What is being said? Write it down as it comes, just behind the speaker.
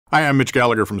Hi, I'm Mitch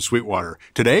Gallagher from Sweetwater.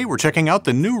 Today we're checking out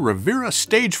the new Rivera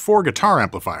Stage IV guitar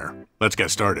amplifier. Let's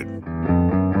get started.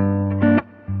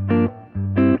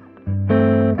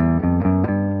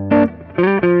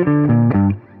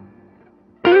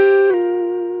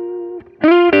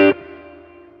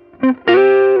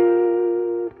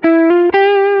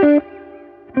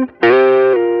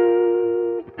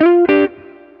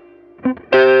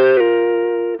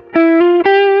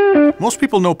 Most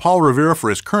people know Paul Rivera for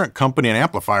his current company and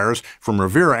amplifiers from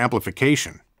Rivera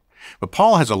Amplification. But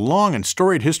Paul has a long and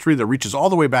storied history that reaches all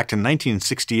the way back to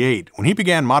 1968, when he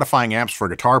began modifying amps for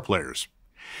guitar players.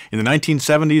 In the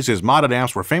 1970s, his modded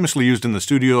amps were famously used in the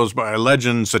studios by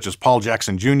legends such as Paul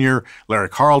Jackson Jr., Larry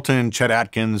Carlton, Chet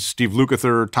Atkins, Steve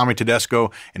Lukather, Tommy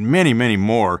Tedesco, and many, many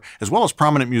more, as well as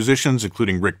prominent musicians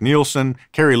including Rick Nielsen,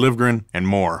 Kerry Livgren, and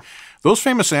more. Those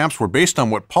famous amps were based on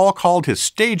what Paul called his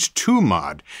Stage II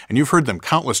mod, and you've heard them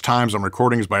countless times on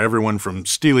recordings by everyone from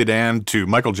Steely Dan to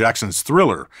Michael Jackson's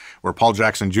Thriller, where Paul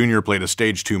Jackson Jr. played a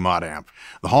Stage II mod amp.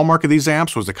 The hallmark of these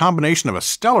amps was the combination of a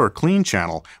stellar clean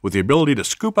channel with the ability to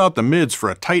scoop out the mids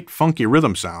for a tight, funky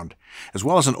rhythm sound, as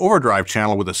well as an overdrive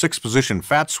channel with a 6-position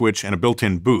fat switch and a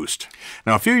built-in boost.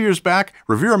 Now, a few years back,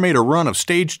 Rivera made a run of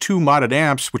Stage II modded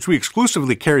amps, which we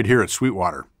exclusively carried here at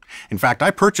Sweetwater. In fact,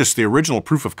 I purchased the original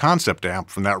proof of concept amp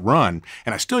from that run,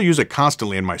 and I still use it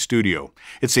constantly in my studio.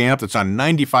 It's the amp that's on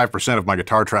 95% of my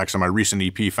guitar tracks on my recent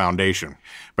EP Foundation.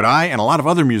 But I and a lot of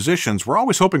other musicians were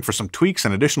always hoping for some tweaks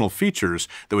and additional features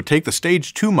that would take the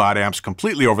Stage II mod amps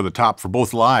completely over the top for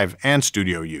both live and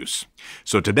studio use.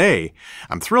 So today,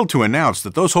 I'm thrilled to announce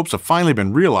that those hopes have finally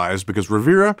been realized because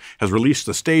Rivera has released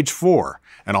the Stage IV,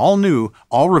 an all-new,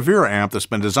 all-Rivera amp that's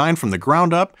been designed from the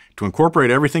ground up to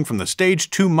incorporate everything from the Stage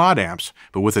II mod amps,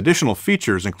 but with additional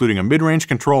features including a mid-range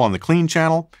control on the clean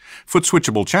channel,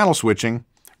 foot-switchable channel switching,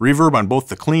 reverb on both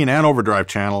the clean and overdrive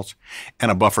channels,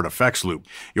 and a buffered effects loop.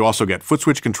 You also get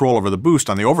foot-switch control over the boost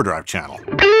on the overdrive channel.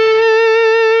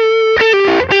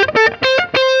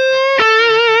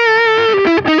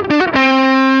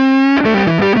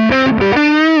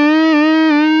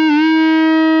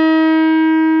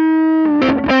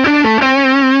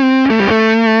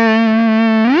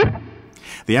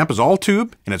 The amp is all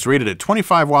tube, and it's rated at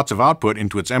 25 watts of output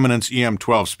into its Eminence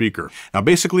EM12 speaker. Now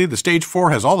basically, the Stage IV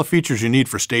has all the features you need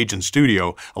for stage and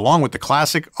studio, along with the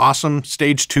classic, awesome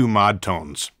Stage II mod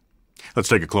tones. Let's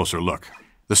take a closer look.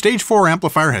 The Stage IV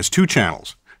amplifier has two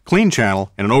channels, clean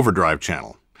channel and an overdrive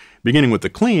channel. Beginning with the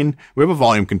clean, we have a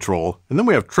volume control, and then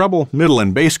we have treble, middle,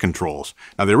 and bass controls.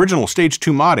 Now the original Stage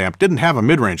II mod amp didn't have a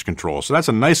mid-range control, so that's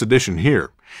a nice addition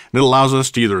here. And it allows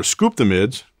us to either scoop the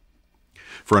mids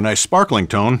for a nice sparkling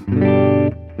tone,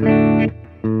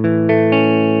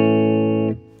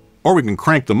 or we can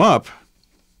crank them up,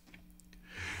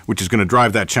 which is going to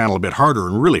drive that channel a bit harder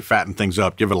and really fatten things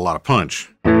up, give it a lot of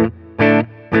punch.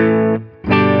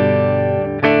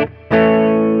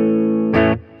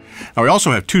 Now we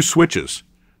also have two switches,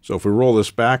 so if we roll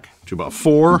this back to about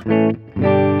 4,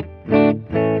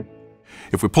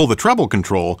 if we pull the treble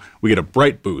control, we get a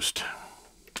bright boost.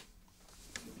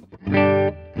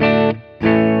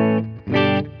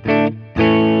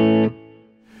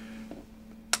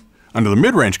 Under the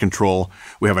mid-range control,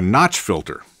 we have a notch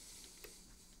filter.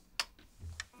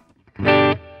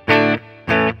 And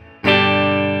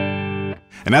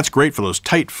that's great for those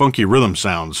tight, funky rhythm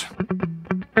sounds.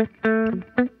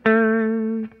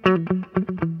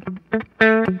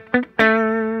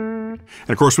 And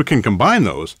of course, we can combine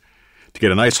those to get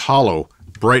a nice, hollow,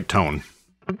 bright tone.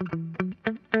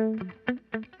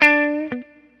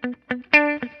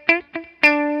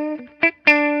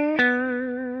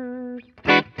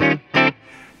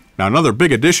 Now another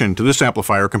big addition to this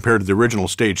amplifier compared to the original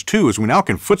Stage II is we now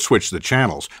can foot switch the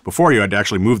channels. Before, you had to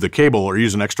actually move the cable or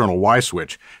use an external Y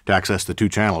switch to access the two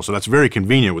channels, so that's very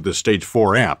convenient with this Stage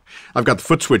IV amp. I've got the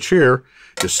foot switch here,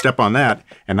 just step on that,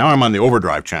 and now I'm on the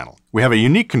overdrive channel. We have a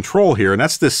unique control here, and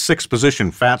that's this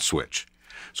 6-position fat switch.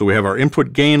 So we have our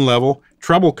input gain level,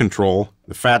 treble control,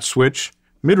 the fat switch,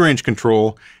 mid-range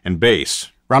control, and bass.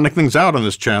 Rounding things out on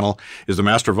this channel is the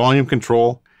master volume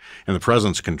control and the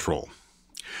presence control.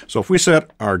 So if we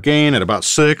set our gain at about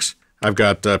 6, I've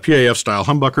got PAF style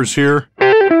humbuckers here.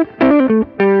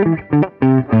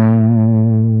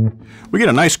 We get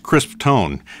a nice crisp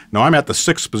tone. Now I'm at the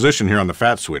 6th position here on the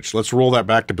fat switch. Let's roll that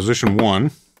back to position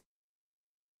 1.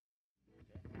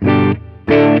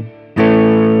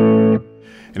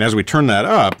 And as we turn that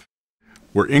up,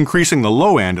 we're increasing the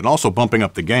low end and also bumping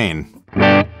up the gain.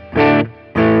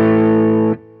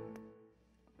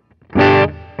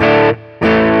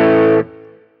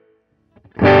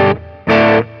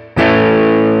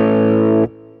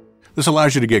 This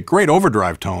allows you to get great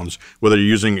overdrive tones, whether you're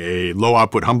using a low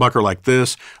output humbucker like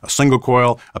this, a single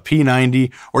coil, a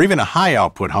P90, or even a high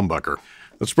output humbucker.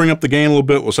 Let's bring up the gain a little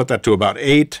bit. We'll set that to about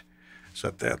 8.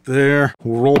 Set that there.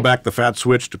 We'll roll back the fat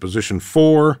switch to position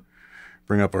 4.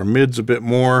 Bring up our mids a bit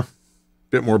more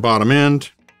bottom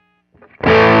end.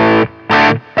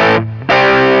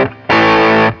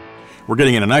 We're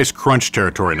getting in a nice crunch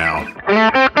territory now.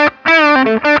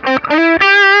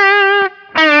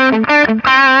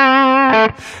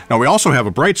 Now we also have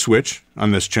a bright switch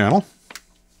on this channel.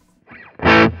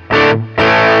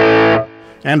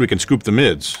 And we can scoop the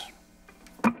mids.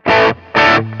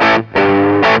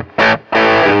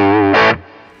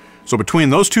 So between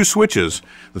those two switches,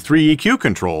 the 3 EQ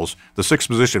controls, the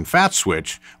 6-position fat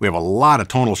switch, we have a lot of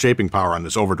tonal shaping power on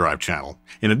this overdrive channel.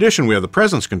 In addition, we have the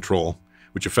presence control,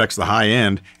 which affects the high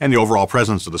end and the overall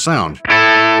presence of the sound.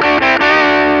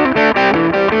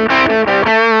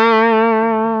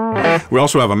 We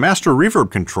also have a master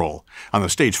reverb control. On the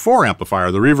Stage IV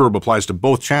amplifier, the reverb applies to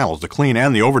both channels, the clean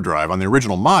and the overdrive. On the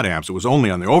original mod amps, it was only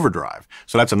on the overdrive.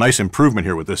 So that's a nice improvement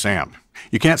here with this amp.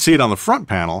 You can't see it on the front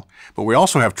panel, but we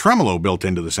also have tremolo built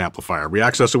into this amplifier. We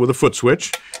access it with a foot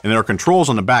switch, and there are controls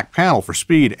on the back panel for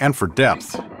speed and for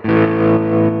depth.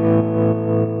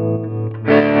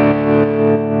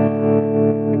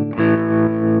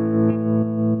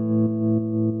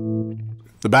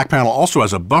 The back panel also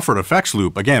has a buffered effects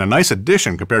loop, again a nice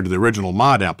addition compared to the original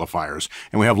mod amplifiers,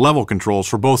 and we have level controls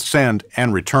for both send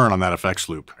and return on that effects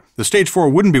loop. The Stage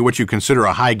IV wouldn't be what you consider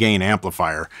a high gain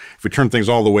amplifier. If we turn things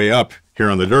all the way up here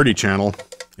on the dirty channel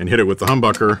and hit it with the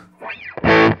humbucker,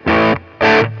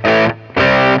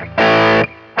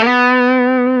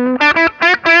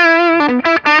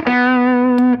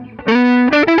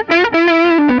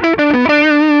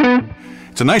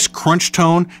 it's a nice crunch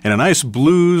tone and a nice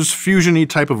blues fusion-y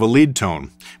type of a lead tone.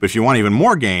 But if you want even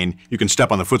more gain, you can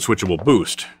step on the foot switchable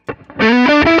boost.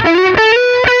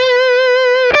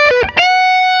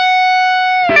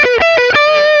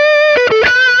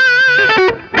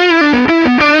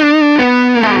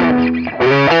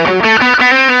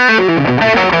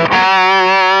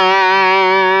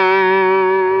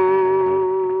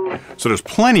 So there's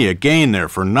plenty of gain there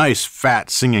for nice,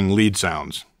 fat, singing lead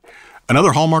sounds.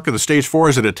 Another hallmark of the Stage IV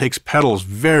is that it takes pedals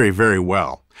very, very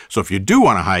well. So if you do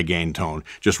want a high gain tone,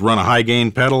 just run a high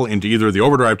gain pedal into either the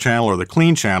overdrive channel or the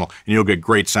clean channel, and you'll get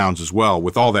great sounds as well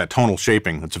with all that tonal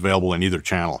shaping that's available in either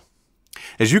channel.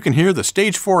 As you can hear, the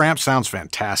Stage IV amp sounds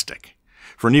fantastic.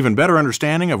 For an even better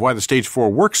understanding of why the Stage IV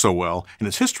works so well, and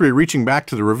its history reaching back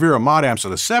to the Rivera mod amps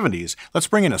of the 70s, let's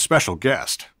bring in a special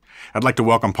guest. I'd like to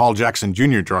welcome Paul Jackson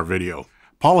Jr. to our video.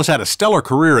 Paul has had a stellar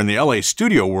career in the LA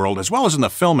studio world as well as in the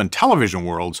film and television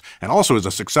worlds, and also is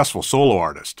a successful solo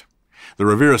artist. The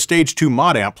Rivera Stage II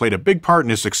mod amp played a big part in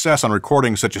his success on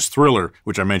recordings such as Thriller,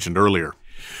 which I mentioned earlier.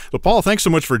 Well, Paul, thanks so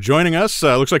much for joining us.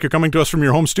 Looks like you're coming to us from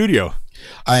your home studio.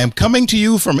 I am coming to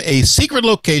you from a secret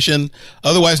location,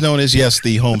 otherwise known as, yes,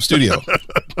 the home studio.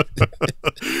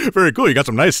 Very cool. You got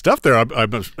some nice stuff there. I'm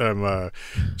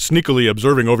sneakily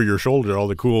observing over your shoulder all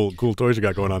the cool toys you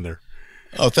got going on there.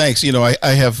 Oh, thanks. You know,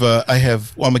 I have, well,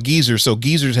 I'm a geezer, so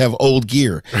geezers have old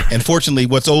gear. And fortunately,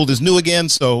 what's old is new again.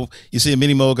 So you see a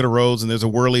Mini Moog at a Rhodes, and there's a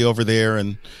Whirly over there,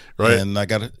 and I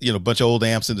got a bunch of old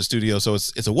amps in the studio. So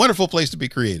it's a wonderful place to be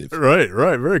creative. Right.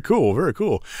 Very cool. Very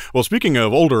cool. Well, speaking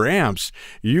of older amps,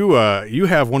 you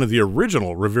have one of the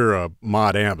original Rivera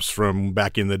mod amps from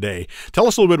back in the day. Tell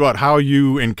us a little bit about how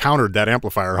you encountered that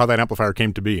amplifier, how that amplifier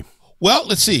came to be. Well,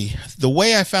 let's see. The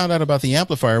way I found out about the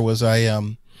amplifier was I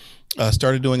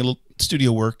started doing a little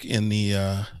studio work in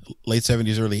the late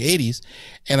 70s, early 80s,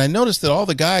 and I noticed that all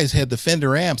the guys had the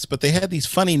Fender amps, but they had these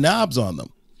funny knobs on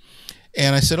them.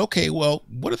 And I said, okay, well,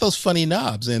 what are those funny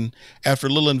knobs? And after a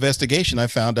little investigation, I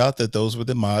found out that those were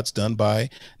the mods done by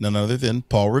none other than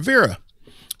Paul Rivera.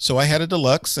 So I had a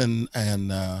deluxe, and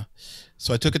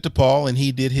so I took it to Paul, and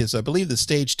he did his, I believe, the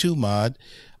Stage II mod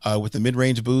with the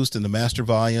mid-range boost and the master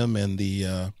volume and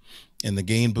the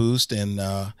gain boost, and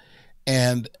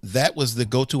that was the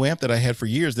go-to amp that I had for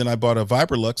years. Then I bought a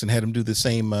Vibrolux and had him do the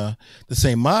same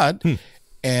mod.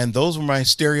 And those were my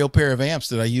stereo pair of amps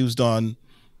that I used on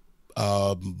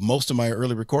most of my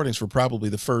early recordings for probably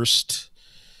the first,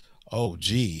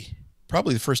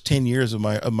 probably the first 10 years of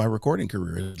my recording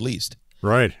career, at least.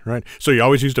 Right. So you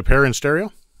always used a pair in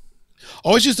stereo?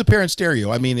 Always used a pair in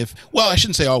stereo. I mean, well, I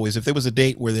shouldn't say always. If there was a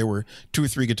date where there were 2 or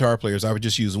 3 guitar players, I would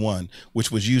just use one,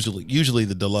 which was usually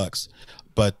the deluxe.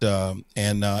 But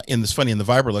in the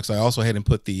Vibrolux, I also had him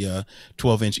put the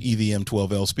 12-inch EVM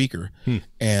 12L speaker,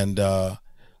 and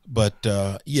But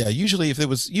yeah, usually it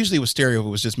was stereo, if it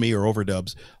was just me or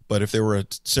overdubs. But if there were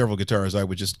several guitars, I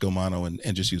would just go mono and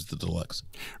just use the deluxe.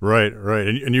 Right, right.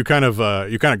 And you kind of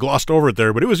glossed over it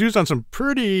there, but it was used on some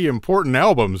pretty important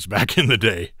albums back in the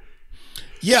day.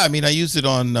 Yeah, I mean, I used it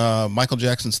on Michael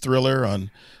Jackson's Thriller, on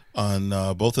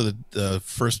both of the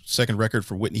first, second record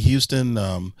for Whitney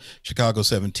Houston, Chicago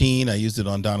 17. I used it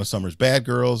on Donna Summer's Bad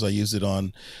Girls. I used it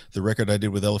on the record I did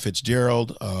with Ella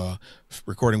Fitzgerald,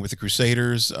 recording with the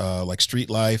Crusaders, like Street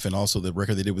Life, and also the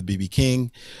record they did with B.B.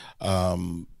 King,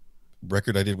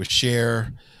 record I did with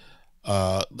Cher.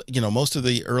 Most of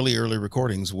the early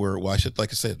recordings were, well, like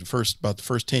I said, about the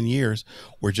first 10 years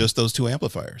were just those two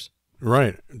amplifiers.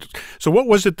 Right. So what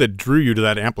was it that drew you to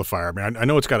that amplifier? I mean, I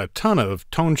know it's got a ton of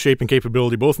tone shaping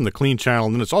capability, both in the clean channel,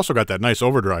 and then it's also got that nice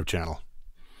overdrive channel.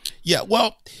 Yeah,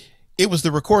 well, it was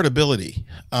the recordability.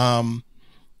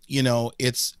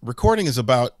 Recording is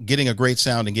about getting a great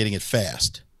sound and getting it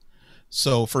fast.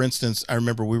 So, for instance, I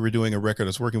remember we were doing a record. I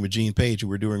was working with Gene Page. We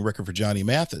were doing a record for Johnny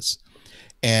Mathis.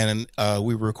 And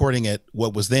we were recording at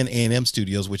what was then A&M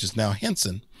Studios, which is now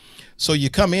Henson. So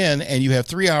you come in and you have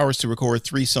 3 hours to record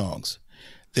 3 songs.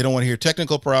 They don't want to hear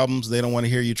technical problems. They don't want to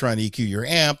hear you trying to EQ your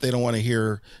amp. They don't want to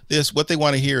hear this. What they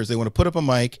want to hear is they want to put up a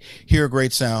mic, hear a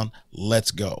great sound, let's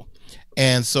go.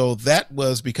 And so that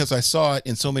was because I saw it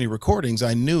in so many recordings.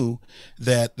 I knew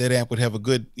that that amp would have a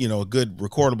good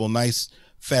recordable, nice,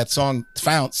 fat sound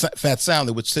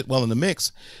that would sit well in the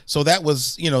mix. So that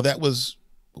was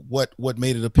what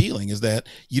made it appealing, is that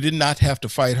you did not have to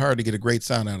fight hard to get a great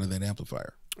sound out of that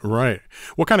amplifier. Right.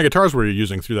 What kind of guitars were you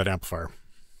using through that amplifier?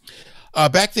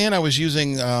 Back then I was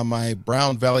using my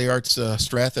Brown Valley Arts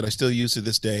Strat that I still use to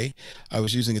this day. I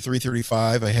was using a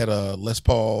 335. I had a Les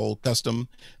Paul Custom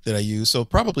that I use. So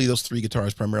probably those 3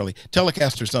 guitars primarily.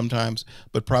 Telecaster sometimes,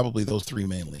 but probably those 3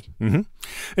 mainly. Mm-hmm.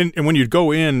 And when you'd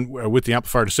go in with the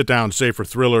amplifier to sit down, say for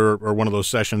Thriller or one of those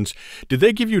sessions, did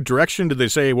they give you direction? Did they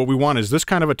say, what we want is this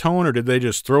kind of a tone, or did they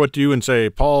just throw it to you and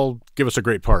say, Paul, give us a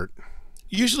great part?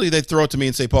 Usually they'd throw it to me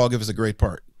and say, Paul, give us a great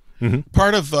part. Mm-hmm.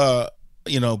 Part of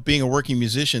being a working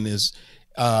musician is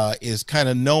kind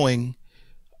of knowing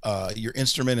your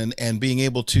instrument and being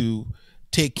able to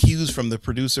take cues from the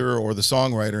producer or the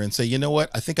songwriter and say, you know what,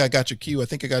 I think I got your cue. I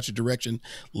think I got your direction.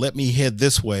 Let me head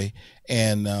this way.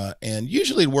 And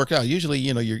usually it worked out. Usually,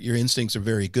 your instincts are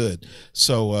very good.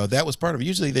 So that was part of it.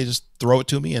 Usually they just throw it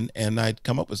to me and I'd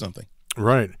come up with something.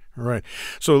 Right. Right.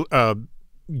 So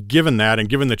given that, and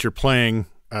given that you're playing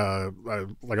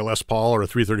like a Les Paul or a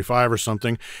 335 or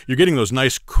something, you're getting those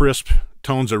nice crisp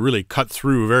tones that really cut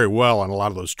through very well on a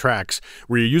lot of those tracks.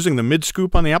 Were you using the mid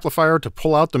scoop on the amplifier to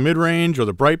pull out the mid range or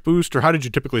the bright boost, or how did you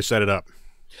typically set it up?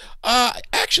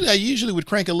 Actually, I usually would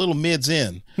crank a little mids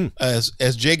in, as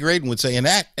Jay Graydon would say. And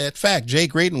at fact, Jay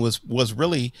Graydon was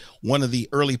really one of the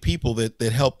early people that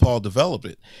helped Paul develop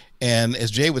it. And as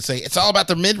Jay would say, it's all about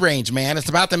the mid range, man. It's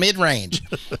about the mid range.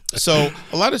 So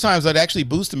a lot of times I'd actually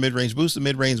boost the mid range, boost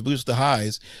the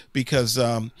highs, because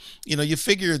you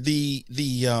figure the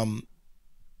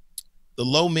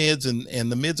low mids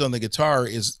and the mids on the guitar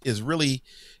is really,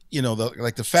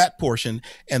 like the fat portion.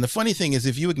 And the funny thing is,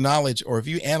 if you acknowledge, or if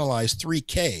you analyze 3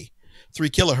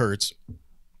 kilohertz,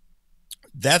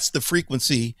 that's the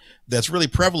frequency that's really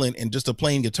prevalent in just a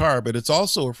plain guitar, but it's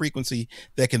also a frequency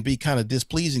that can be kind of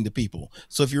displeasing to people.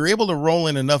 So if you're able to roll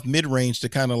in enough mid-range to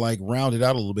kind of like round it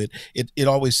out a little bit, it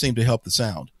always seemed to help the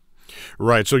sound.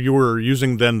 Right. So you were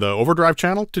using then the overdrive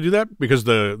channel to do that, because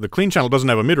the clean channel doesn't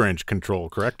have a mid-range control,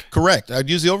 correct? Correct. I'd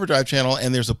use the overdrive channel,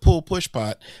 and there's a pull-push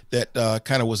pot that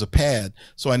kind of was a pad.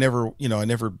 So I never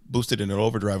boosted in an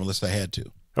overdrive unless I had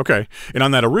to. Okay. And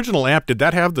on that original amp, did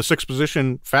that have the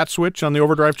 6-position fat switch on the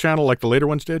overdrive channel like the later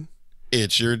ones did?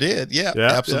 It sure did. Yeah,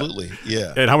 absolutely.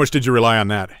 Yeah. And how much did you rely on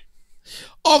that?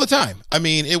 All the time. I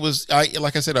mean,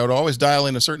 like I said, I would always dial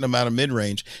in a certain amount of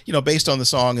mid-range, based on the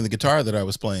song and the guitar that I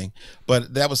was playing.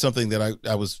 But that was something that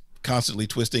I was constantly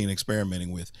twisting and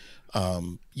experimenting with.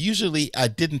 Usually I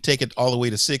didn't take it all the way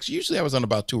to 6. Usually I was on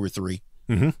about 2 or 3.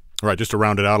 Mm-hmm. Right. Just to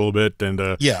round it out a little bit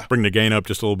and bring the gain up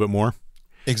just a little bit more.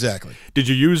 Exactly. Did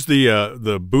you use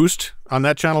the boost on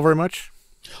that channel very much?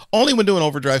 Only when doing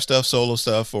overdrive stuff, solo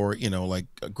stuff, or like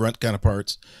grunt kind of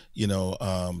parts,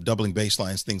 doubling bass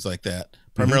lines, things like that.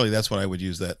 Primarily, that's when I would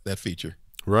use that feature.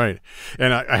 Right.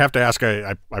 And I have to ask,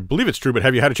 I believe it's true, but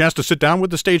have you had a chance to sit down with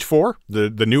the Stage IV,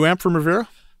 the new amp from Rivera?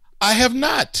 I have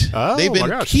not. Oh, they've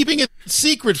been keeping it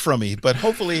secret from me, but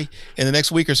hopefully in the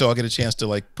next week or so, I'll get a chance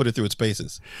to put it through its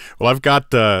paces. Well, I've got,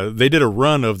 they did a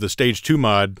run of the Stage II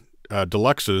mod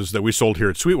Deluxes that we sold here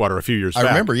at Sweetwater a few years back. I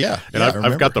remember, yeah. And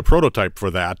I've got the prototype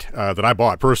for that that I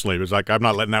bought personally. It was like, I'm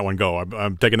not letting that one go.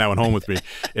 I'm taking that one home with me.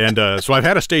 And so I've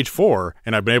had a Stage 4,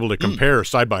 and I've been able to compare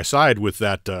side by side with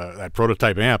that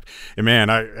prototype amp. And man,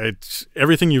 it's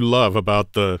everything you love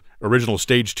about the original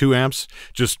Stage 2 amps,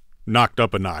 just knocked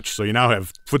up a notch. So you now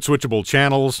have foot switchable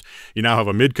channels. You now have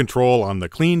a mid control on the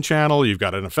clean channel. You've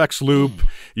got an effects loop.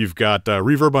 You've got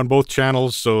reverb on both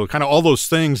channels. So kind of all those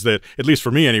things that, at least for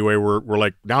me anyway, were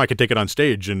like, now I can take it on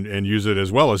stage and use it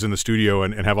as well as in the studio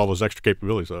and have all those extra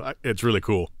capabilities. So it's really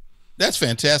cool. That's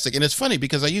fantastic. And it's funny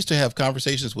because I used to have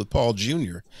conversations with Paul Jr.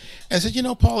 And I said, you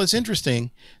know, Paul, it's interesting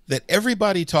that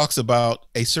everybody talks about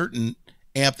a certain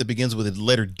amp that begins with the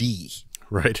letter D.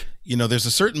 Right. You know, there's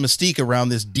a certain mystique around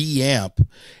this D amp.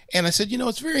 And I said, you know,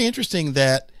 it's very interesting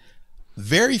that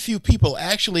very few people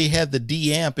actually had the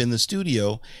D amp in the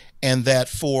studio, and that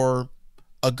for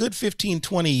a good 15,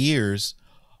 20 years,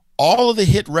 all of the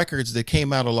hit records that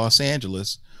came out of Los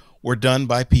Angeles were done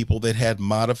by people that had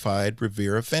modified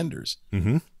Rivera Fenders.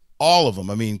 Mm-hmm. All of them.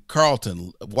 I mean,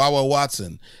 Carlton, Wawa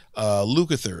Watson,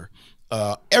 Lukather,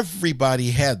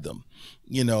 everybody had them.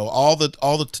 You know, all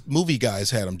the movie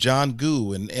guys had them, John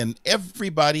Goo, and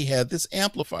everybody had this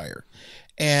amplifier.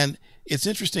 And it's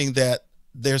interesting that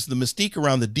there's the mystique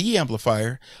around the D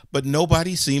amplifier, but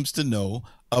nobody seems to know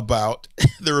about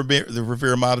the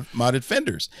Rivera modded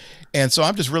Fenders. And so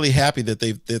I'm just really happy that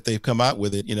they've come out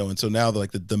with it, you know, and so now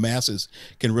like the masses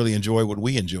can really enjoy what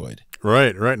we enjoyed.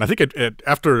 Right, right. And I think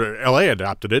after LA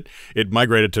adopted it, it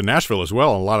migrated to Nashville as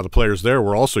well. And a lot of the players there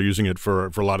were also using it for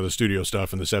a lot of the studio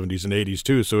stuff in the 70s and 80s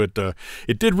too. So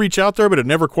it did reach out there, but it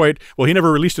never quite, well, he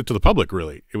never released it to the public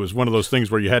really. It was one of those things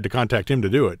where you had to contact him to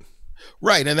do it.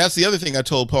 Right. And that's the other thing I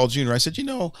told Paul Jr. I said, you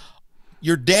know,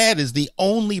 your dad is the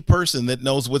only person that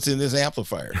knows what's in this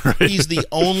amplifier. Right. He's the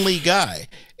only guy.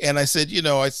 And I said, you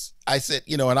know, I said,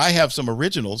 you know, and I have some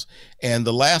originals, and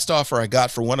the last offer I got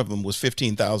for one of them was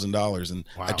 $15,000, and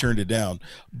wow. I turned it down.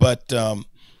 But,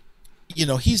 you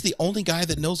know, he's the only guy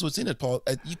that knows what's in it, Paul.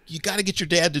 You got to get your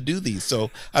dad to do these. So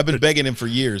I've been begging him for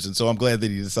years, and so I'm glad that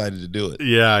he decided to do it.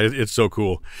 Yeah, it's so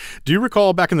cool. Do you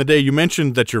recall back in the day, you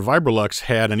mentioned that your Vibrolux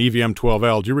had an EVM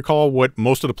 12L. Do you recall what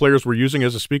most of the players were using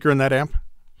as a speaker in that amp?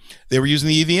 They were using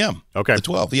the EVM. Okay. The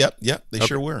 12. Yep, they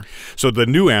sure were. So the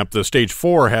new amp, the Stage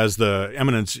 4, has the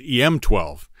Eminence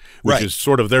EM12. Which is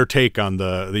sort of their take on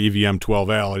the EVM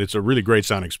 12L. And it's a really great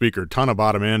sounding speaker. Ton of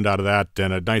bottom end out of that,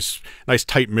 and a nice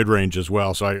tight mid-range as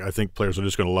well. So I think players are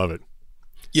just going to love it.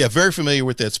 Yeah, very familiar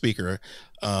with that speaker.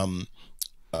 Having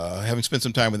spent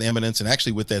some time with Eminence and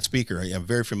actually with that speaker, I am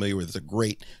very familiar with it. It's a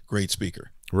great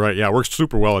speaker. Right, yeah, it works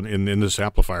super well in this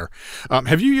amplifier.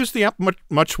 Have you used the amp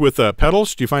much with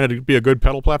pedals? Do you find it to be a good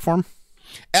pedal platform?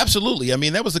 Absolutely. I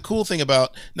mean, that was the cool thing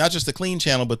about not just the clean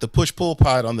channel, but the push-pull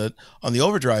pod on the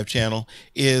overdrive channel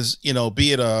is, you know,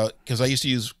 be it because I used to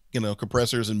use, you know,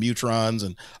 compressors and mutrons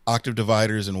and octave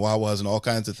dividers and wah-wahs and all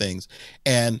kinds of things.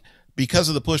 And because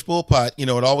of the push-pull pod, you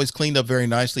know, it always cleaned up very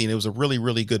nicely, and it was a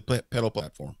really good pedal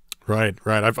platform. Right.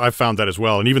 I've found that as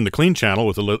well. And even the clean channel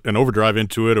with an overdrive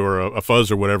into it or a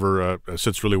fuzz or whatever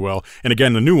sits really well. And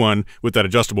again, the new one with that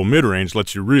adjustable mid-range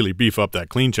lets you really beef up that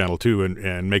clean channel too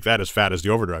and make that as fat as the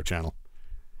overdrive channel.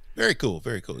 Very cool,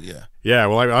 yeah. Yeah,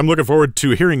 well, I'm looking forward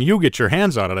to hearing you get your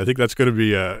hands on it. I think that's going to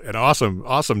be an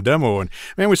awesome demo. And,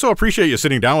 man, we so appreciate you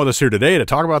sitting down with us here today to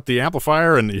talk about the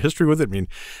amplifier and the history with it. I mean,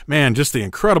 man, just the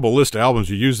incredible list of albums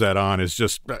you use that on is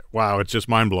just, wow, it's just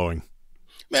mind-blowing.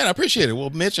 Man, I appreciate it. Well,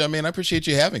 Mitch, I mean, I appreciate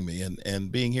you having me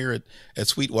and being here at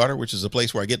Sweetwater, which is a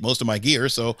place where I get most of my gear.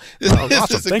 So this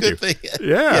awesome. is a good thing.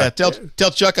 Yeah.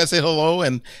 Tell Chuck I said hello.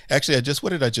 And actually, what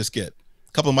did I just get?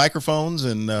 A couple of microphones.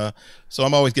 And so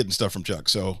I'm always getting stuff from Chuck.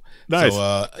 So, nice.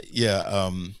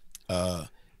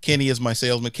 Kenny is my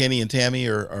salesman. Kenny and Tammy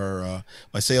are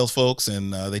my sales folks,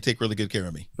 and they take really good care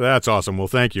of me. That's awesome. Well,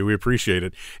 thank you. We appreciate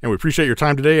it. And we appreciate your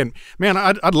time today. And, man,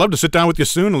 I'd love to sit down with you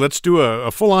soon, and let's do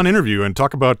a full-on interview and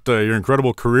talk about your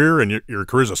incredible career and your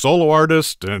career as a solo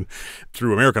artist and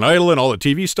through American Idol and all the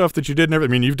TV stuff that you did and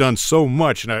everything. I mean, you've done so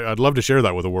much, and I'd love to share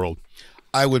that with the world.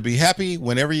 I would be happy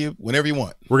whenever you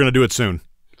want. We're going to do it soon.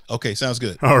 Okay, sounds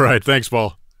good. All right. Thanks,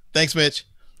 Paul. Thanks, Mitch.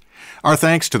 Our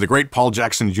thanks to the great Paul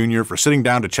Jackson Jr. for sitting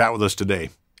down to chat with us today.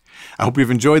 I hope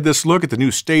you've enjoyed this look at the new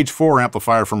Stage 4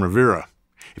 amplifier from Rivera.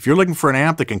 If you're looking for an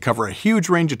amp that can cover a huge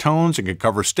range of tones and can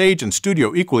cover stage and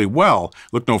studio equally well,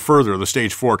 look no further. The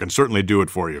Stage 4 can certainly do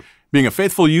it for you. Being a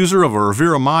faithful user of a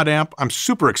Rivera mod amp, I'm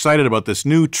super excited about this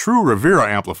new true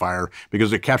Rivera amplifier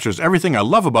because it captures everything I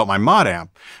love about my mod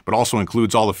amp, but also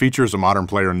includes all the features a modern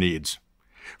player needs.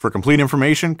 For complete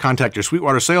information, contact your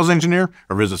Sweetwater sales engineer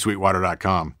or visit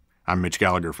sweetwater.com. I'm Mitch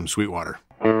Gallagher from Sweetwater.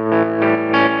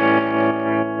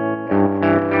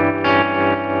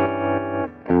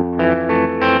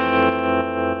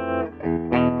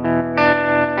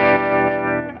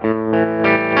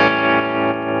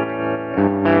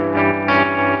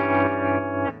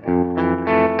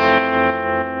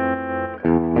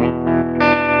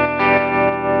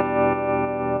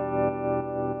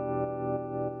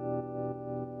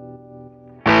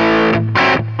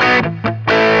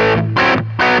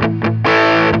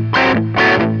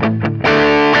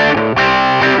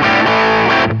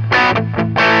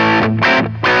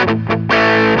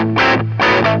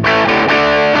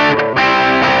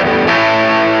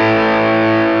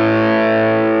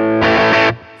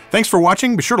 Thanks for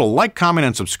watching. Be sure to like, comment,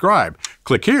 and subscribe.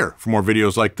 Click here for more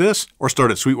videos like this, or start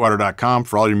at sweetwater.com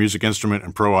for all your music instrument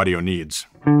and pro audio needs.